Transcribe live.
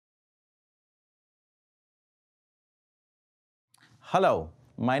Hello,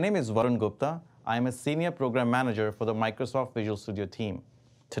 my name is Varun Gupta. I am a Senior Program Manager for the Microsoft Visual Studio team.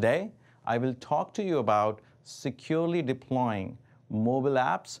 Today, I will talk to you about securely deploying mobile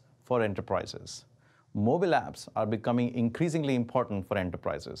apps for enterprises. Mobile apps are becoming increasingly important for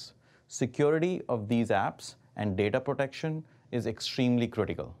enterprises. Security of these apps and data protection is extremely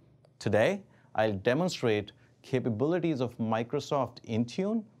critical. Today, I'll demonstrate capabilities of Microsoft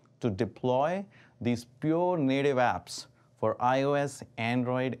Intune to deploy these pure native apps for iOS,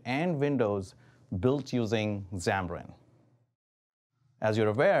 Android, and Windows built using Xamarin. As you're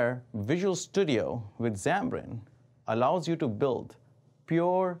aware, Visual Studio with Xamarin allows you to build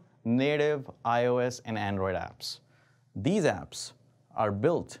pure native iOS and Android apps. These apps are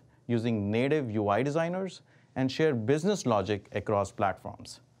built using native UI designers and share business logic across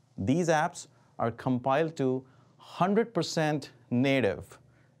platforms. These apps are compiled to 100% native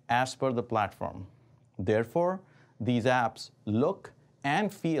as per the platform. Therefore, these apps look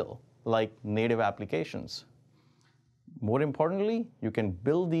and feel like native applications. More importantly, you can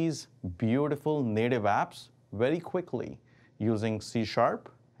build these beautiful native apps very quickly using C#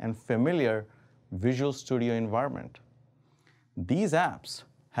 and familiar Visual Studio environment. These apps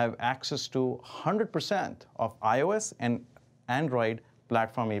have access to 100% of iOS and Android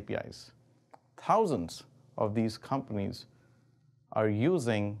platform APIs. Thousands of these companies are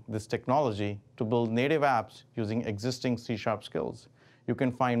using this technology to build native apps using existing C# skills. You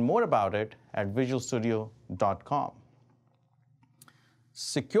can find more about it at visualstudio.com.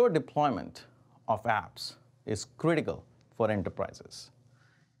 Secure deployment of apps is critical for enterprises.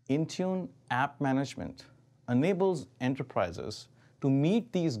 Intune App Management enables enterprises to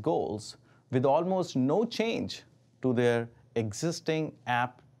meet these goals with almost no change to their existing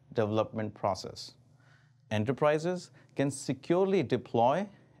app development process. Enterprises can securely deploy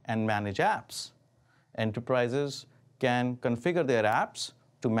and manage apps. Enterprises can configure their apps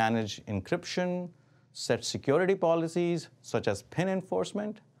to manage encryption, set security policies such as PIN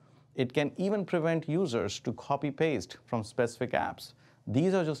enforcement. It can even prevent users to copy-paste from specific apps.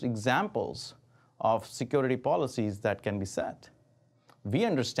 These are just examples of security policies that can be set. We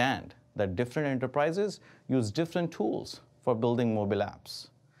understand that different enterprises use different tools for building mobile apps.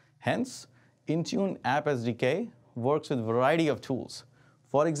 Hence, Intune App SDK works with a variety of tools.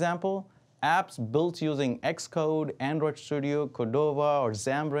 For example, apps built using Xcode, Android Studio, Cordova, or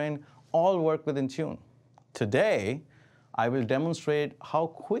Xamarin all work with Intune. Today, I will demonstrate how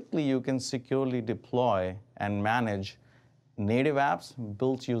quickly you can securely deploy and manage native apps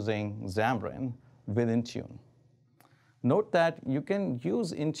built using Xamarin with Intune. Note that you can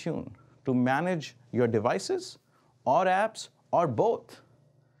use Intune to manage your devices or apps or both.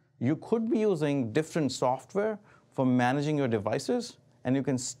 You could be using different software for managing your devices, and you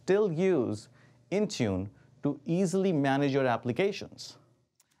can still use Intune to easily manage your applications.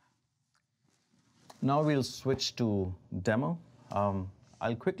 Now we'll switch to demo.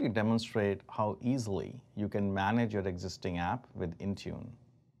 I'll quickly demonstrate how easily you can manage your existing app with Intune.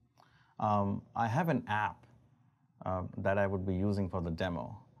 I have an app that I would be using for the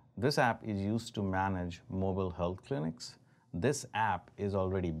demo. This app is used to manage mobile health clinics. This app is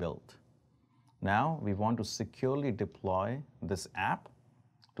already built. Now we want to securely deploy this app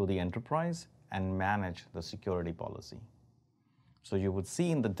to the enterprise and manage the security policy. So you would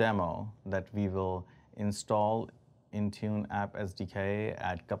see in the demo that we will install Intune App SDK,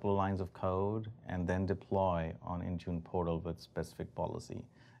 add a couple of lines of code, and then deploy on Intune portal with specific policy.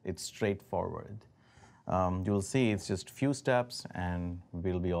 It's straightforward. You'll see it's just a few steps and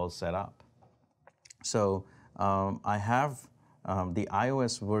we'll be all set up. So I have the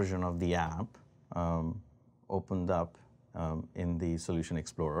iOS version of the app opened up in the Solution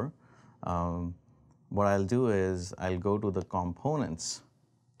Explorer. What I'll do is I'll go to the Components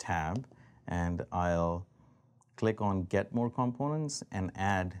tab and I'll click on Get More Components and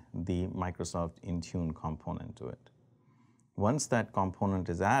add the Microsoft Intune component to it. Once that component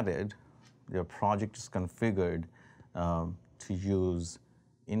is added, your project is configured to use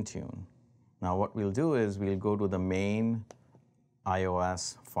Intune. Now what we'll do is we'll go to the main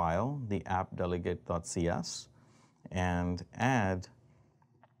iOS file, the appdelegate.cs, and add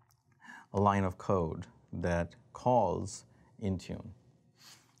a line of code that calls Intune.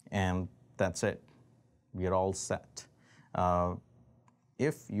 And that's it. We are all set.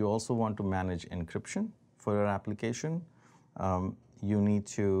 If you also want to manage encryption for your application, you need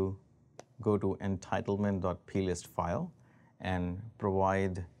to go to entitlement.plist file and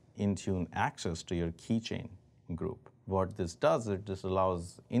provide Intune access to your keychain group. What this does is this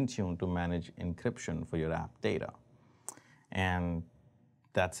allows Intune to manage encryption for your app data. And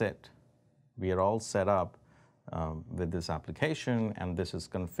that's it. We are all set up with this application, and this is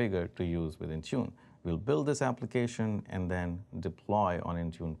configured to use with Intune. We'll build this application and then deploy on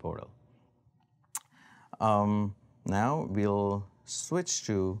Intune portal. Now we'll switch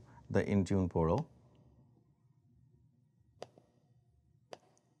to the Intune portal.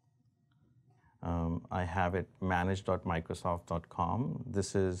 I have it manage.microsoft.com.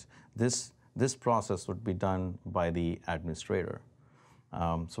 This process would be done by the administrator.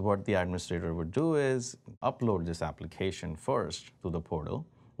 So what the administrator would do is upload this application first to the portal.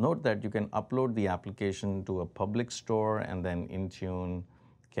 Note that you can upload the application to a public store, and then Intune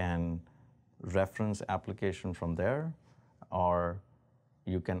can reference application from there, or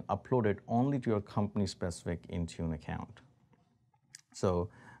you can upload it only to your company-specific Intune account. So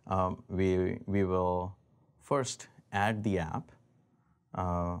we will first add the app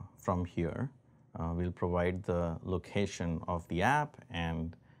from here. We'll provide the location of the app,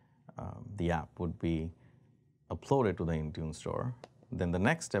 and the app would be uploaded to the Intune store. Then the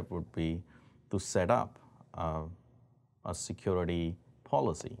next step would be to set up a security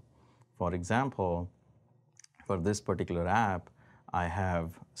policy. For example, for this particular app, I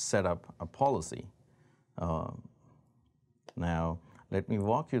have set up a policy. Now, let me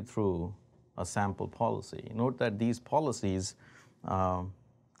walk you through a sample policy. Note that these policies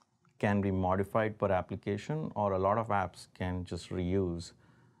can be modified per application, or a lot of apps can just reuse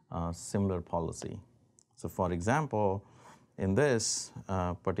a similar policy. So for example, in this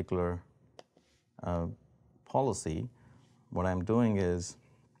particular policy, what I'm doing is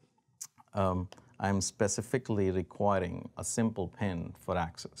I'm specifically requiring a simple PIN for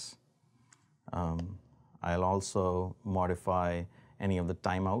access. I'll also modify any of the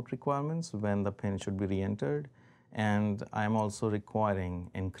timeout requirements when the PIN should be re-entered, and I'm also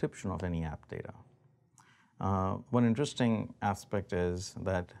requiring encryption of any app data. One interesting aspect is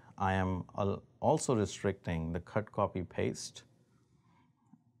that I am also restricting the cut, copy, paste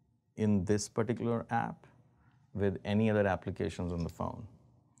in this particular app with any other applications on the phone.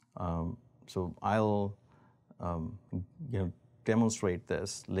 So I'll demonstrate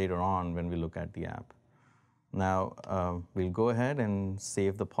this later on when we look at the app. Now we'll go ahead and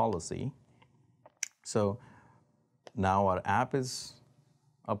save the policy. So now our app is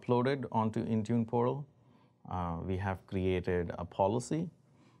uploaded onto Intune portal. We have created a policy,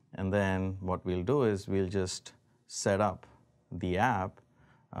 and then what we'll do is we'll just set up the app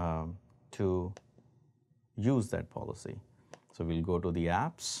to use that policy. So we'll go to the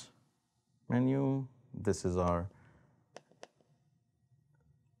apps menu. This is our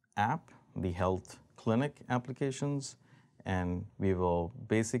app, the health clinic applications, and we will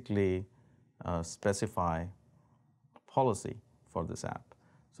basically specify policy for this app.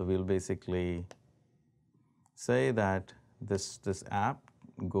 So we'll basically say that this app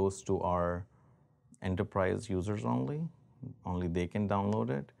goes to our enterprise users only they can download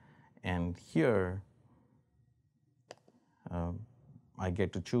it, and here I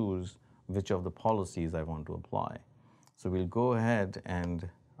get to choose which of the policies I want to apply. So we'll go ahead and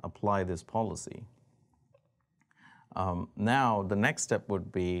apply this policy. Now the next step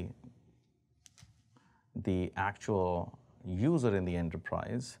would be the actual user in the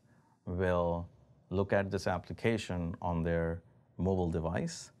enterprise will look at this application on their mobile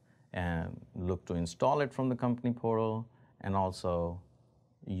device and look to install it from the company portal and also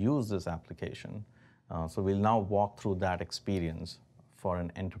use this application. So we'll now walk through that experience for an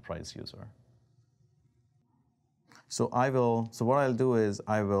enterprise user. So what I'll do is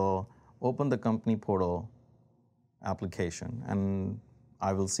I will open the company portal application, and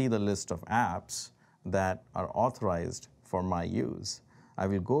I will see the list of apps that are authorized for my use. I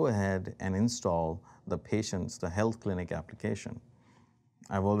will go ahead and install the health clinic application.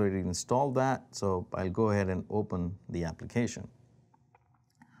 I've already installed that, so I'll go ahead and open the application.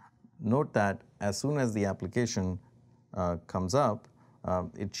 Note that as soon as the application comes up,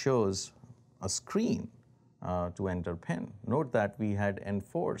 it shows a screen to enter PIN. Note that we had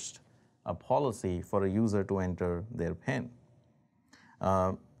enforced a policy for a user to enter their PIN.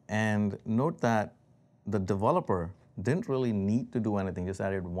 And note that the developer didn't really need to do anything, just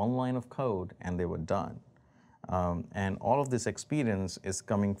added one line of code and they were done. And all of this experience is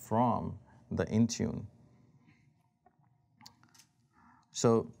coming from the Intune.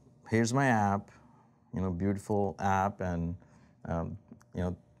 So here's my app, beautiful app, and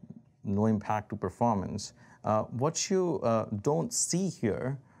no impact to performance. What you don't see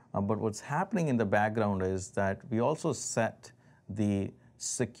here, but what's happening in the background is that we also set the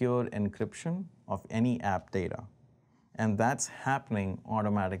secure encryption of any app data. And that's happening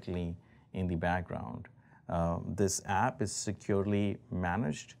automatically in the background. This app is securely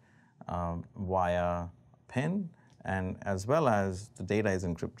managed via PIN, and as well as the data is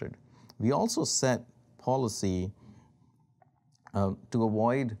encrypted. We also set policy to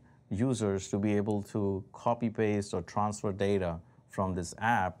avoid users to be able to copy paste or transfer data from this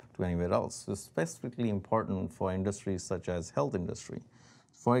app to anywhere else. This is specifically important for industries such as health industry.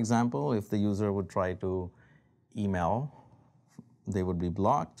 For example, if the user would try to email, they would be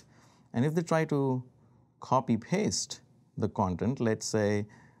blocked. And if they try to copy paste the content, let's say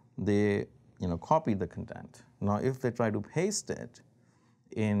they copy the content. Now, if they try to paste it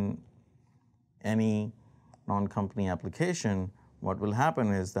in any non-company application, what will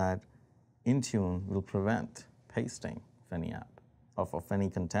happen is that Intune will prevent pasting of any app, of any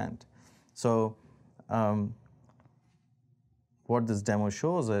content. So what this demo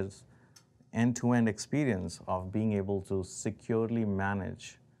shows is end-to-end experience of being able to securely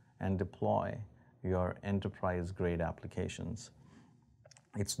manage and deploy your enterprise-grade applications.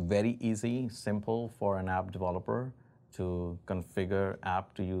 It's very easy, simple for an app developer to configure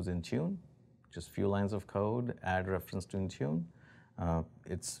app to use Intune. Just few lines of code, add reference to Intune.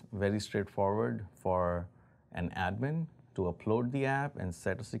 It's very straightforward for an admin to upload the app and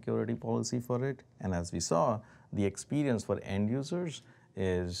set a security policy for it. And as we saw, the experience for end users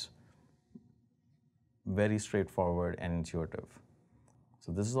is very straightforward and intuitive.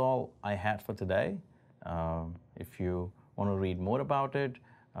 So this is all I had for today. If you want to read more about it,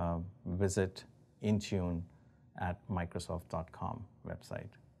 visit Intune at Microsoft.com website.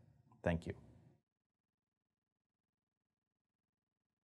 Thank you.